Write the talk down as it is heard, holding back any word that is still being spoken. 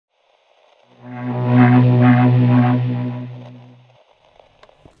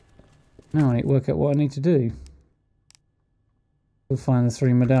Now I need to work out what I need to do. We'll find the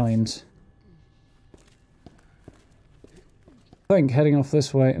 3 medallions. I think heading off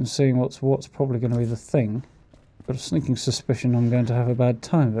this way and seeing what's probably going to be the thing. Got a sneaking suspicion I'm going to have a bad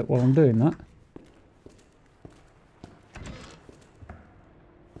time of it while I'm doing that.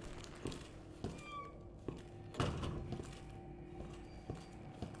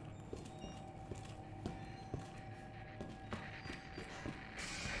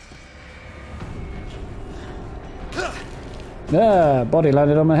 There, body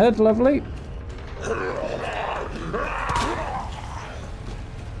landed on my head, lovely.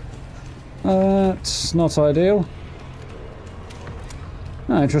 That's not ideal.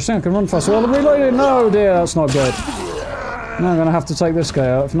 Oh, interesting, I can run faster while I'm reloading. No, dear, that's not good. Now I'm going to have to take this guy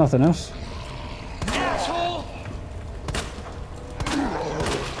out, if nothing else.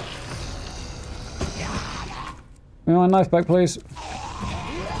 Give me my knife back, please.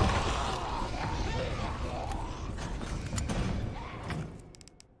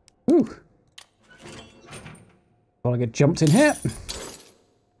 Ooh. Well, I get jumped in here.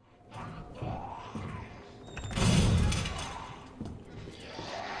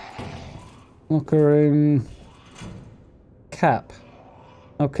 Locker room. Cap.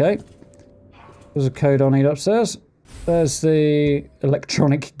 Okay. There's a code on it upstairs. There's the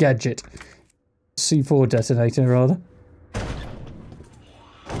electronic gadget. C4 detonator, rather.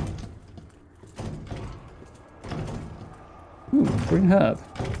 Ooh, green herb.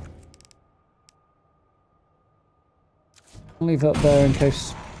 I'll leave that there in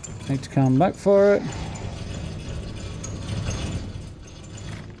case I need to come back for it.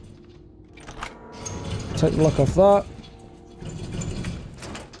 Take the lock off that.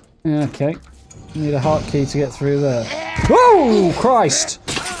 Okay. Need a heart key to get through there. Whoa! Christ!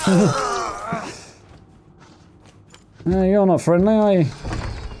 You're not friendly, are you?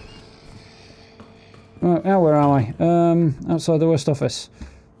 Right, now where am I? Outside the West Office.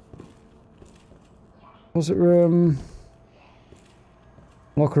 Closet room.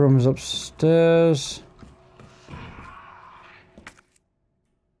 Locker room is upstairs.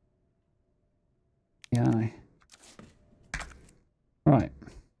 Yeah. Right.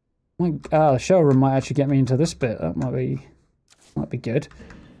 The shower room might actually get me into this bit. That might be good.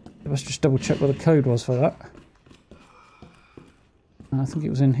 Let's just double check what the code was for that. I think it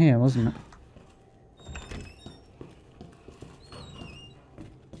was in here, wasn't it?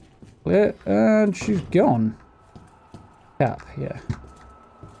 Clear, and she's gone. Cap, yeah.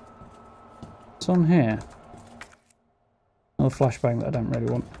 What's on here? Another flashbang that I don't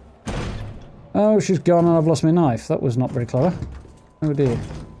really want. Oh, she's gone and I've lost my knife. That was not very clever. Oh dear.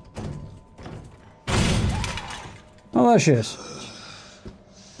 Oh, there she is.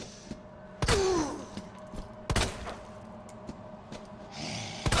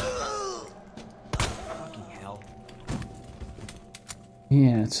 Fucking hell.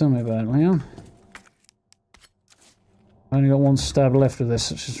 Yeah, tell me about it, Leon. I've only got one stab left of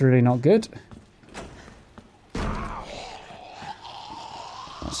this, which is really not good.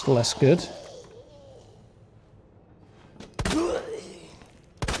 That's less good.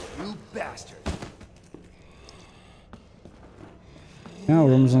 Our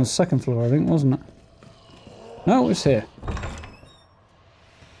room was on the second floor, I think, wasn't it? No, it's here.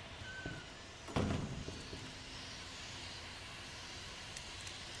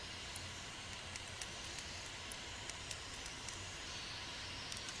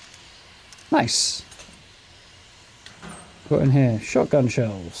 Nice. Got in here shotgun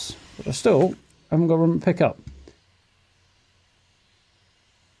shells, but I still haven't got room to pick up.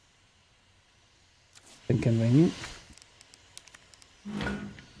 Inconvenient.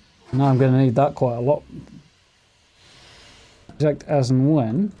 Now I'm going to need that quite a lot. Exact as and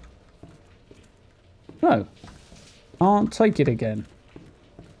when. No. Can't take it again.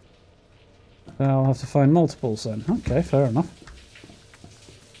 I'll have to find multiples then. Okay, fair enough.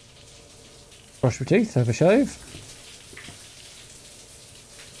 Brush your teeth, have a shave.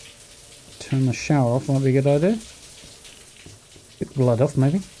 Turn the shower off might be a good idea. Get the blood off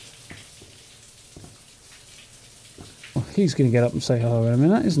maybe. Well, he's going to get up and say hello in a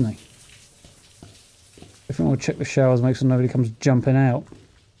minute, isn't he? I think we'll check the showers, make sure nobody comes jumping out.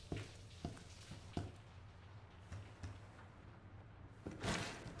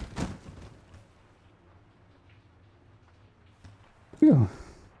 Phew.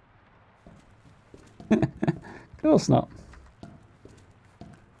 Of course not.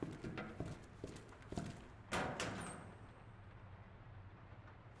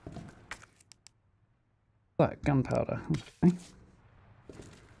 That gunpowder. Okay.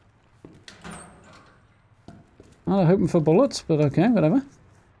 I'm hoping for bullets, but okay, whatever.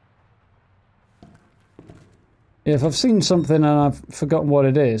 Yeah, if I've seen something and I've forgotten what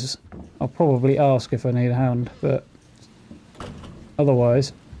it is, I'll probably ask if I need a hand, but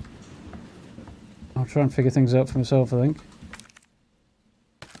otherwise, I'll try and figure things out for myself, I think.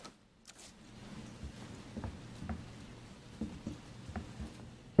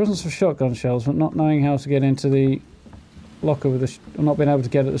 Presence of shotgun shells, but not knowing how to get into the locker with the... or not being able to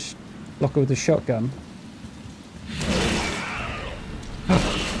get at the locker with the shotgun.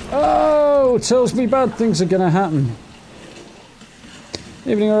 Oh, tells me bad things are going to happen.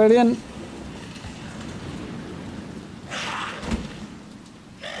 Evening, Aurelian.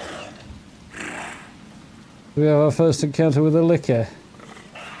 We have our first encounter with a licker.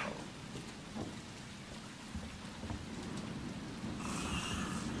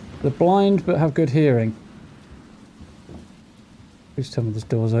 They're blind but have good hearing. Please tell me this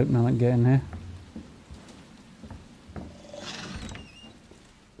door's open and I can get in here.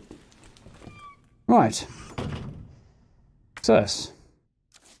 Right. Success.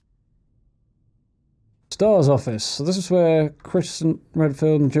 Star's office. So this is where Chris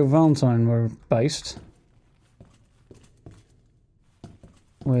Redfield and Jill Valentine were based.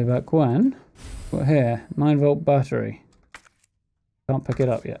 Way back when. But here, 9-volt battery. Can't pick it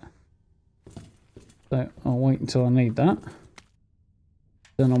up yet. So I'll wait until I need that.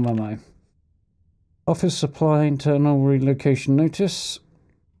 Then on memo. Office supply internal relocation notice.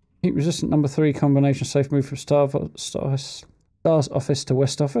 Heat resistant number 3 combination safe move from Star's office to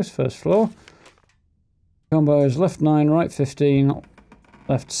West office, first floor. Combo is left 9, right 15,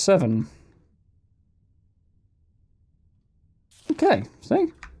 left 7. Okay, see?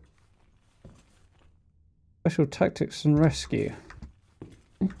 Special tactics and rescue.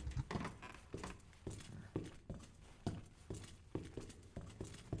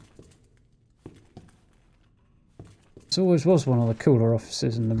 This always was one of the cooler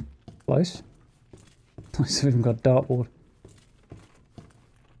offices in the place. Nice, we've even got a dartboard.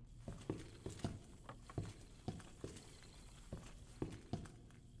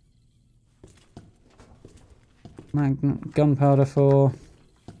 Gunpowder for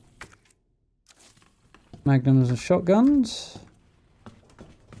magnums and shotguns.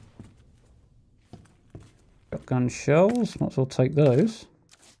 Shotgun shells, might as well take those.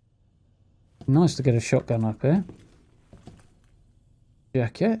 Nice to get a shotgun up here.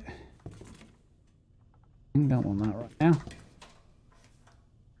 Jacket. Don't want that right now.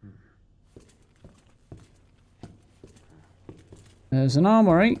 There's an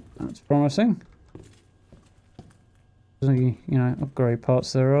armory. That's promising. There's any, you know, upgrade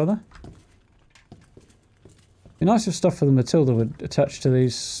parts there, are there? Be nice if stuff for the Matilda would attach to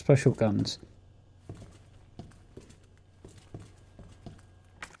these special guns.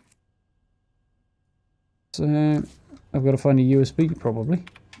 So I've got to find a USB probably.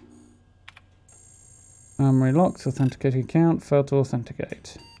 Armory locked, authenticating account, failed to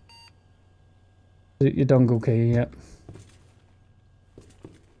authenticate. Is it your dongle key? Yep.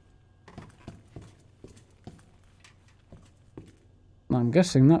 I'm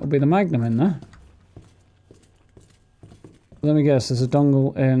guessing that would be the Magnum in there. Let me guess, there's a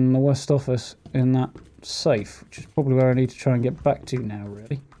dongle in the West office in that safe, which is probably where I need to try and get back to now,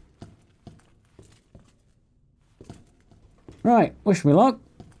 really. Right, wish me luck.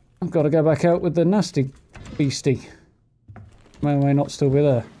 I've got to go back out with the nasty beastie. May or may not still be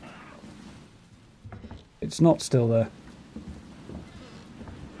there. It's not still there.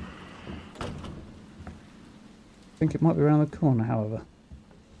 I think it might be around the corner, however.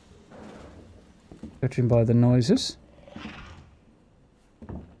 Judging by the noises.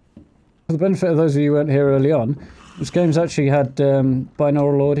 For the benefit of those of you who weren't here early on, this game's actually had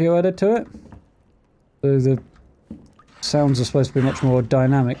binaural audio added to it. So the sounds are supposed to be much more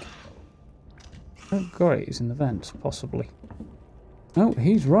dynamic. Oh great, he's in the vents, possibly. Oh,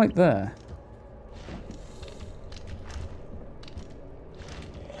 he's right there.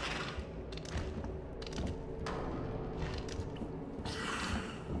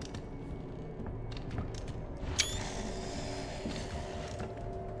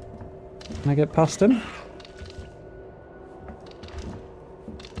 Can I get past him?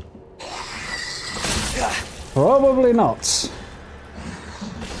 Probably not.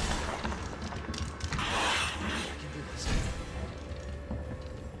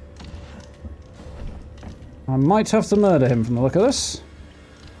 I might have to murder him from the look of this.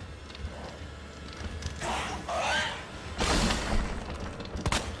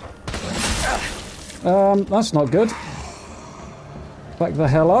 That's not good. Back the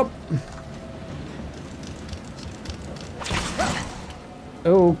hell up.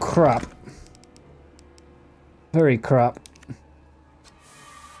 Oh crap. Very crap.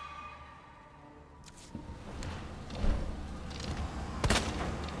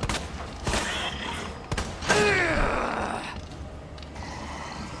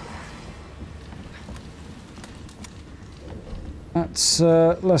 That's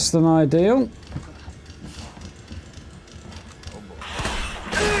less than ideal.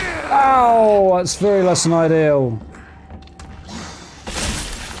 Ow! That's very less than ideal.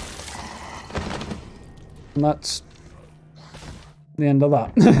 And that's the end of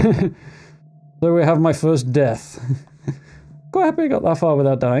that. So we have my first death. Quite happy I got that far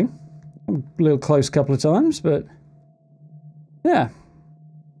without dying. A little close a couple of times, but yeah.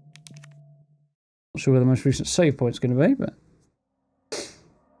 Not sure where the most recent save point's going to be, but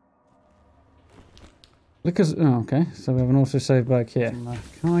because oh, okay, so we have an autosave back here.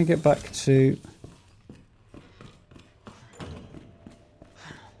 Can I get back to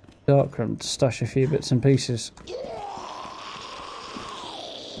Darkroom to stash a few bits and pieces?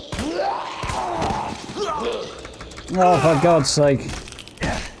 Oh, for God's sake.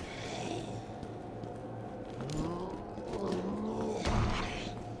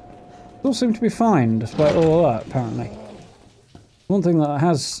 All seem to be fine despite all that, apparently. One thing that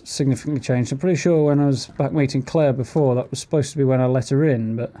has significantly changed, I'm pretty sure when I was back meeting Claire before, that was supposed to be when I let her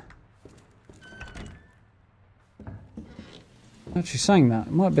in, but actually saying that,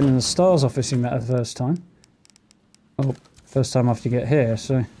 it might have been in the STARS office you met her first time. Well, first time after you get here,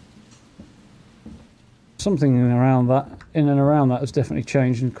 so something in and around that has definitely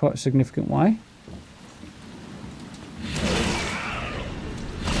changed in quite a significant way.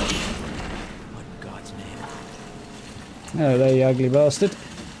 Oh, there you ugly bastard.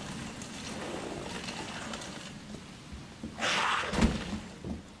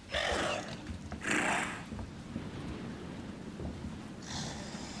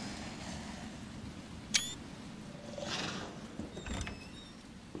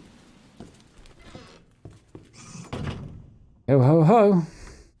 Ho ho ho.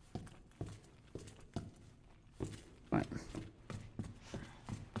 Right.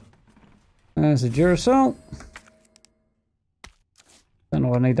 There's a Duracell. Don't know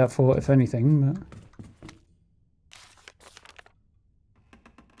what I need that for, if anything, but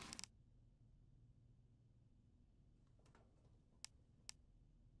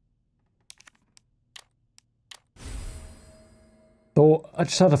thought I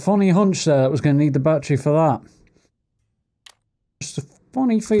just had a funny hunch there that I was going to need the battery for that. Just a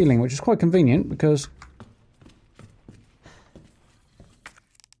funny feeling, which is quite convenient because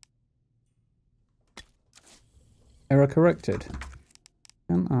error corrected.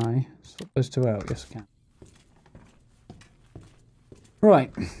 Can I swap those two out? Yes, I can. Right.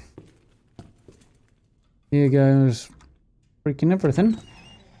 Here goes freaking everything.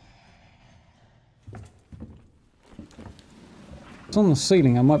 It's on the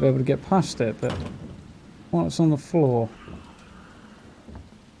ceiling, I might be able to get past it, but while it's on the floor.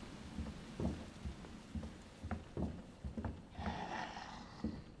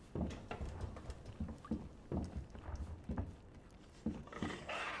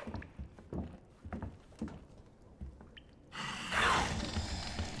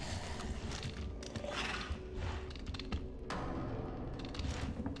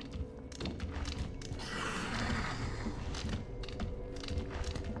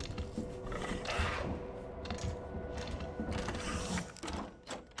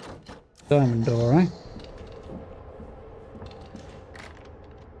 Diamond door, eh?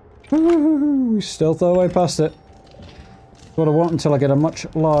 We stealth our way past it. What I want until I get a much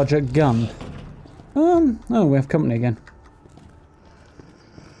larger gun. Oh, we have company again.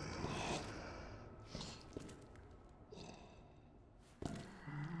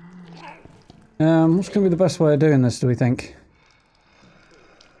 What's going to be the best way of doing this, do we think?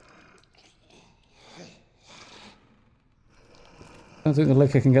 I don't think the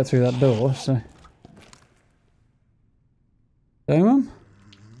liquor can get through that door, so... Damon?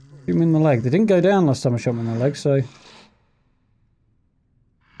 Shoot him in the leg. They didn't go down last time I shot him in the leg, so...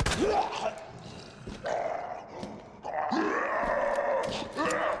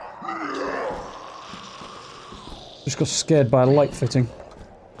 Just got scared by a light fitting.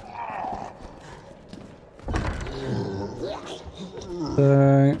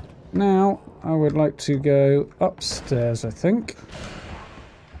 So... Now, I would like to go upstairs, I think.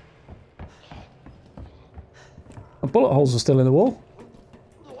 The bullet holes are still in the wall.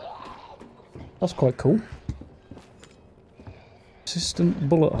 That's quite cool. Persistent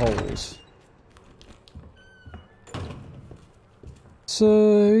bullet holes.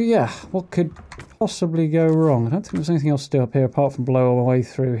 So, yeah, what could possibly go wrong? I don't think there's anything else to do up here apart from blow our way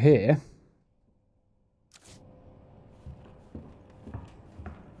through here.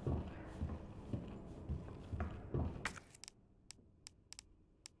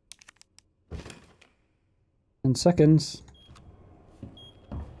 7 seconds.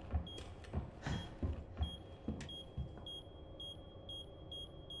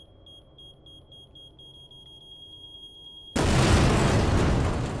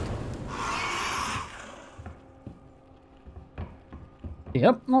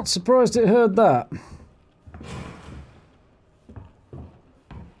 Yep, not surprised it heard that.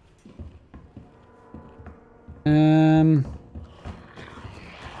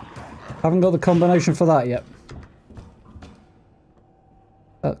 Haven't got the combination for that yet.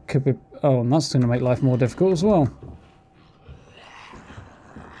 That could be... Oh, and that's going to make life more difficult as well.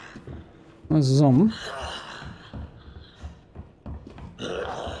 There's a zombie.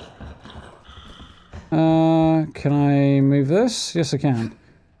 Can I move this? Yes, I can.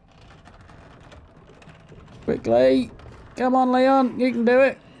 Quickly! Come on, Leon, you can do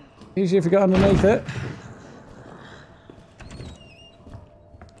it. Easy if you got underneath it.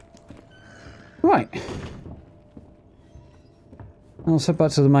 Right. Let's head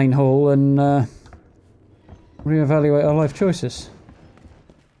back to the main hall and reevaluate our life choices.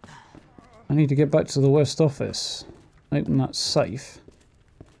 I need to get back to the West Office. Open that safe.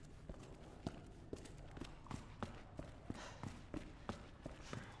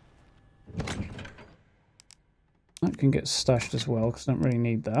 That can get stashed as well, because I don't really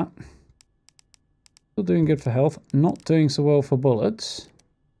need that. Still doing good for health. Not doing so well for bullets.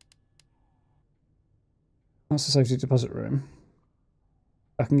 That's the safety deposit room.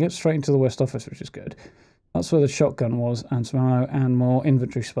 I can get straight into the West Office, which is good. That's where the shotgun was, and some ammo and more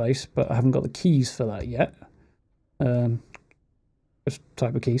inventory space, but I haven't got the keys for that yet. Which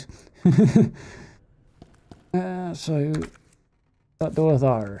type of keys? So, that door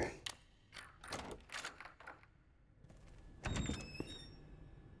there.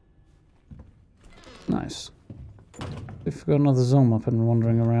 Nice. We've got another zombie up and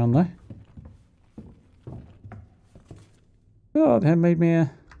wandering around there. Oh, it had made me a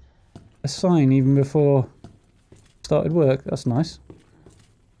sign even before I started work. That's nice.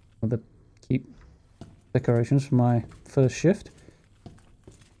 The keep decorations for my first shift.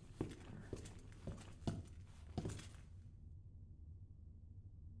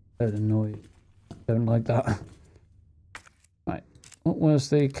 Load of noise. Don't like that. Right. What was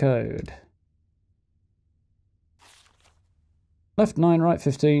the code? Left 9, right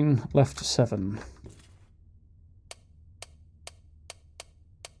 15, left 7.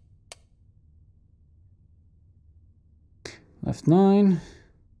 Left 9.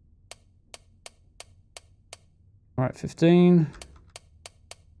 Right 15.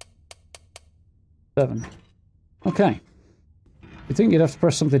 7. Okay. You'd think you'd have to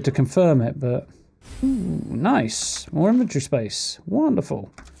press something to confirm it, but... Ooh, nice. More inventory space. Wonderful.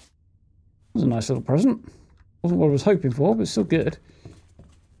 That was a nice little present. Wasn't what I was hoping for, but still good.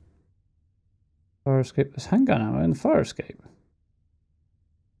 Fire escape. There's handgun ammo in the fire escape.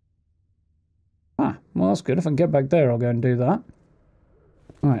 Ah, well that's good. If I can get back there, I'll go and do that.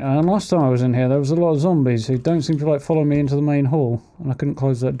 Right, and last time I was in here, there was a lot of zombies who don't seem to like follow me into the main hall. And I couldn't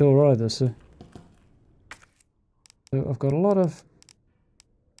close that door either, so I've got a lot of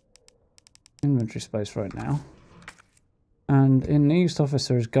inventory space right now. And in the East Office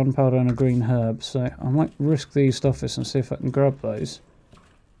there is gunpowder and a green herb, so I might risk the East Office and see if I can grab those.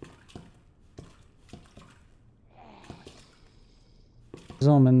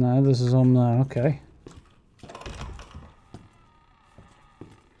 Zom in there, there's a zom there, okay.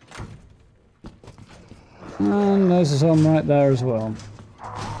 And there's a zom right there as well.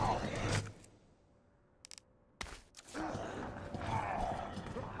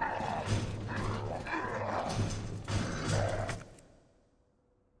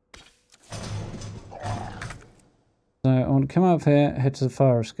 So I want to come out of here, head to the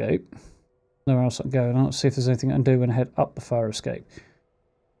fire escape. Nowhere else I can go, and I'll see if there's anything I can do when I head up the fire escape.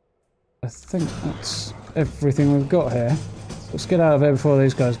 I think that's everything we've got here. So let's get out of here before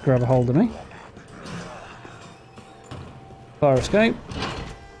these guys grab a hold of me. Fire escape.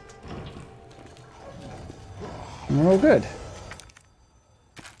 And we're all good.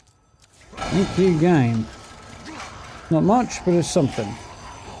 Thank you, game. Not much, but it's something.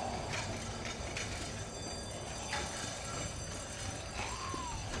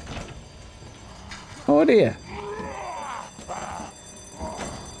 Oh dear.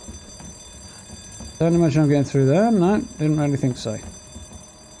 Don't imagine I'm getting through there. No, didn't really think so.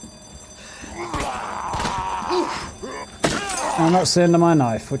 And that's the end of my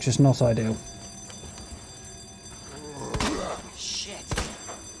knife, which is not ideal. Shit.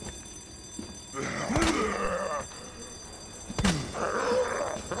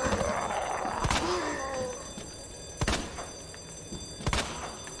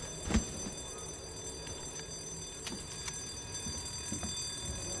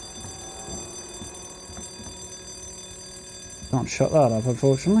 Can't shut that up,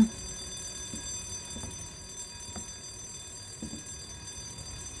 unfortunately.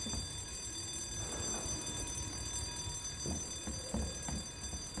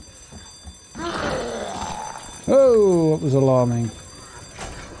 Oh, that was alarming.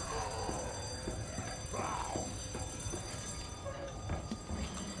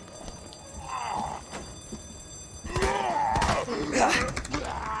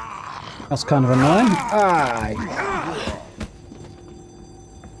 That's kind of annoying. Aye.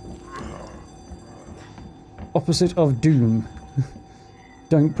 Opposite of doom.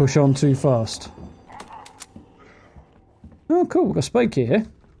 Don't push on too fast. Oh, cool. We've got a Spokey here.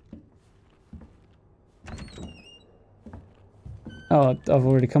 Oh, I've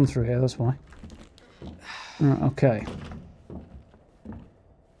already come through here, that's why. Right, okay.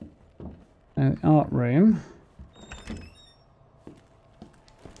 Art room.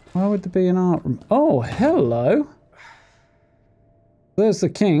 Why would there be an art room? Oh, hello! There's the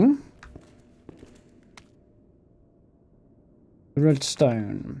king. The red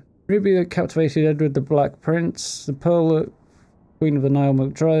stone. Ruby that captivated Edward the Black Prince. The pearl that Queen of the Nile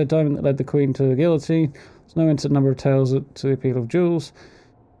milk dry. The diamond that led the queen to the guillotine. There's no ended number of tales to the appeal of jewels.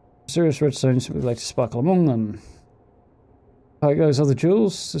 Mysterious red stones simply later sparkle among them. Like those other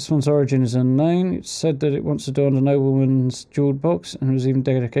jewels, this one's origin is unknown. It's said that it once adorned a nobleman's jewelled box and was even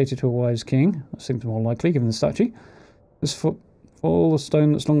dedicated to a wise king. That seems more likely given the statue. This footfall, the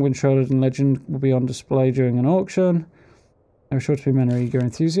stone that's long been shrouded in legend, will be on display during an auction. There are sure to be many eager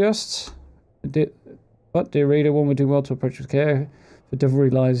enthusiasts. But, dear reader, one would do well to approach with care. The devilry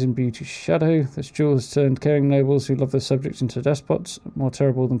lies in beauty's shadow. This jewel has turned caring nobles who love their subjects into despots, more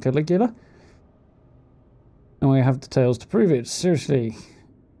terrible than Caligula. And we have the tales to prove it. Seriously.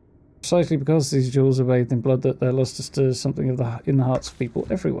 Precisely because these jewels are bathed in blood that their luster stirs something in the hearts of people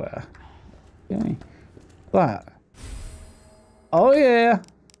everywhere. Okay. That. Oh yeah!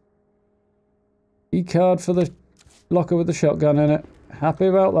 E-card for the locker with the shotgun in it. Happy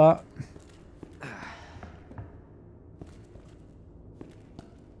about that.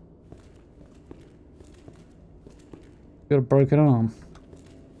 Got a broken arm.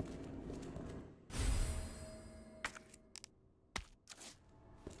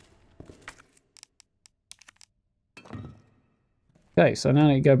 Okay, so now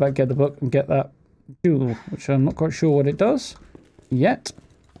I need to go back, get the book, and get that jewel, which I'm not quite sure what it does yet.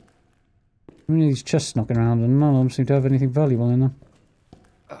 I mean, these chests knocking around, and none of them seem to have anything valuable in them.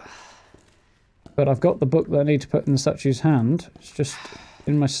 But I've got the book that I need to put in the statue's hand. It's just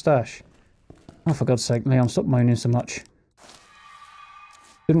in my stash. Oh, for God's sake, Leon, stop moaning so much.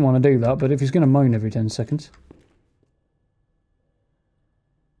 Didn't want to do that, but if he's going to moan every 10 seconds.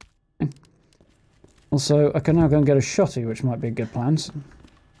 Also, I can now go and get a shotty, which might be a good plan.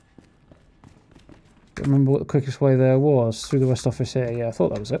 Don't remember what the quickest way there was. Through the West Office here. Yeah, I thought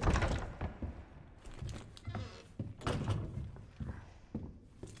that was it.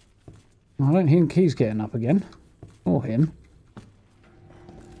 I don't think he's getting up again. Or him.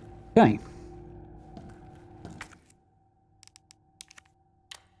 Okay.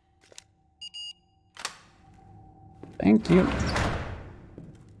 Thank you.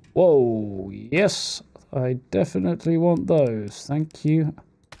 Whoa, yes, I definitely want those. Thank you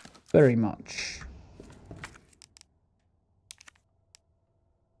very much.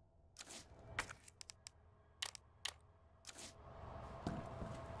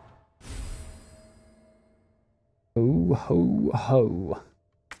 Ho, ho, ho.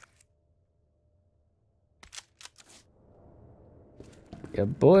 Your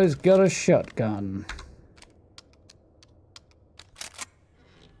boy's got a shotgun.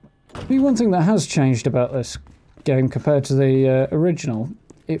 One thing that has changed about this game compared to the original,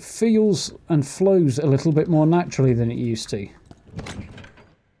 it feels and flows a little bit more naturally than it used to.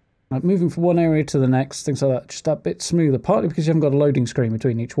 Like moving from one area to the next, things like that, just that bit smoother, partly because you haven't got a loading screen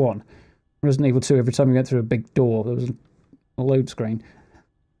between each one. Resident Evil 2, every time you went through a big door, there was a load screen.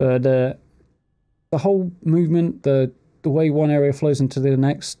 But the whole movement, the way one area flows into the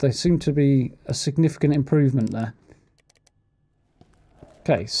next, there seemed to be a significant improvement there.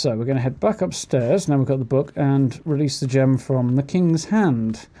 Okay, so we're going to head back upstairs, now we've got the book, and release the gem from the king's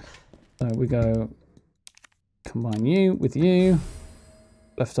hand. So we go combine you with you,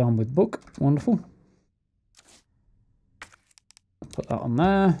 left arm with book, wonderful. Put that on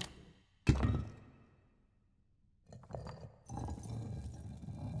there.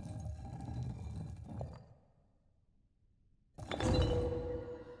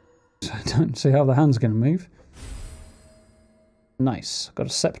 So I don't see how the hand's going to move. Nice. Got a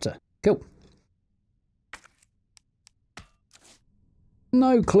scepter. Cool.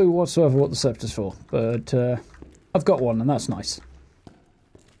 No clue whatsoever what the scepter's for, but I've got one, and that's nice.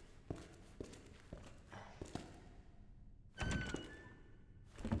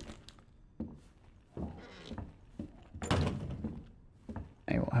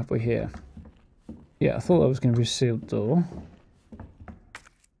 Hey, what have we here? Yeah, I thought that was going to be a sealed door.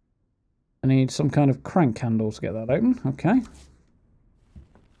 I need some kind of crank handle to get that open. Okay.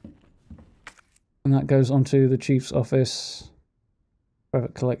 And that goes onto the chief's office,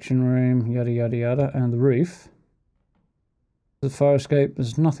 private collection room, yada yada yada, and the roof. The fire escape,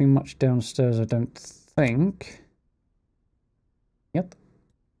 there's nothing much downstairs, I don't think. Yep.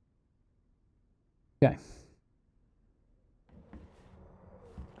 Okay.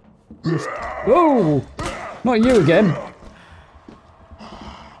 Whoa! Not you again!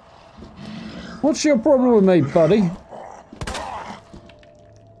 What's your problem with me, buddy?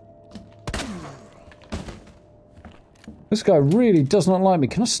 This guy really does not like me.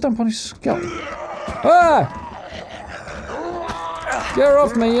 Can I stamp on his skull? Ah! Get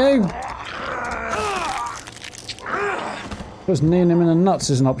off me, you! Just kneeing him in the nuts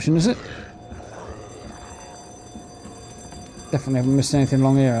is an option, is it? Definitely haven't missed anything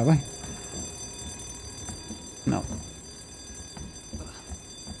along here, have I? No.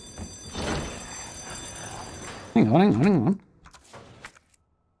 Hang on.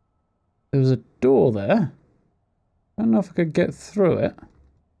 There was a door there. I don't know if I could get through it.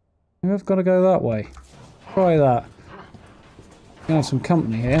 Maybe I've got to go that way. Try that. Gonna have some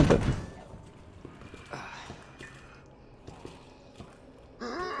company here, but...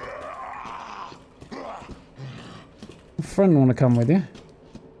 A friend want to come with you?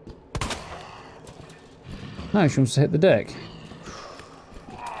 No, she wants to hit the deck.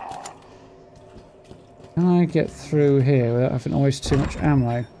 Can I get through here without having to waste too much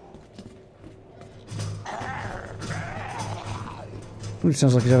ammo? Ooh,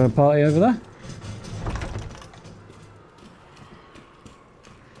 sounds like he's having a party over there.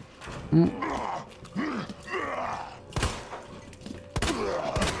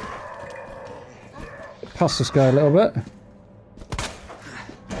 Pass this guy a little bit.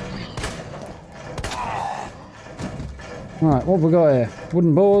 Right, what have we got here?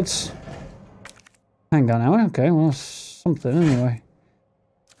 Wooden boards. Handgun ammo. Okay, well, something anyway.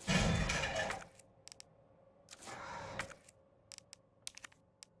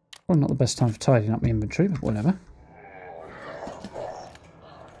 Well, not the best time for tidying up my inventory, but whatever.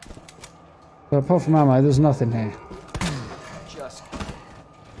 But apart from ammo, there's nothing here.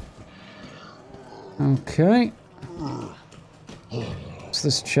 Okay. Let's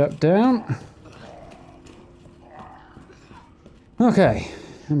this chap down. Okay,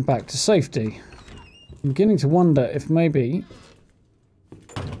 and back to safety. I'm beginning to wonder if maybe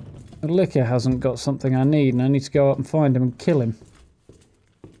the liquor hasn't got something I need and I need to go up and find him and kill him.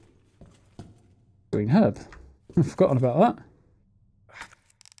 Green herb. I've forgotten about that.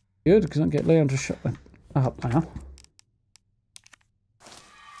 Good, because I don't get Leon to shut them up now.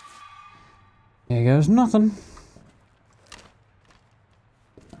 Here goes nothing.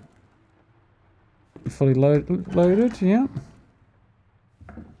 Fully loaded, yeah.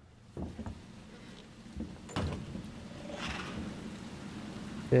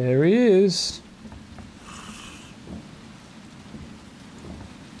 There he is.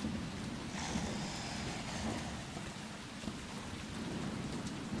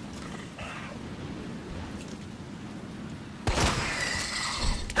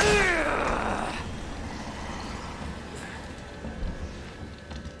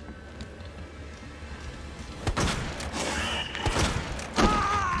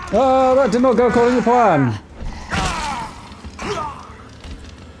 Oh, that did not go according to plan.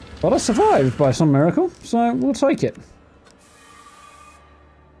 But I survived by some miracle, so we'll take it.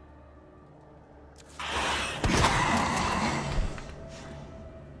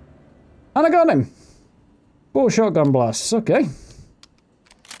 And I got him! 4 shotgun blasts, okay.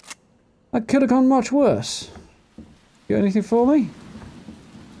 That could have gone much worse. Got anything for me?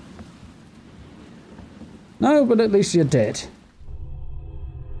 No, but at least you're dead.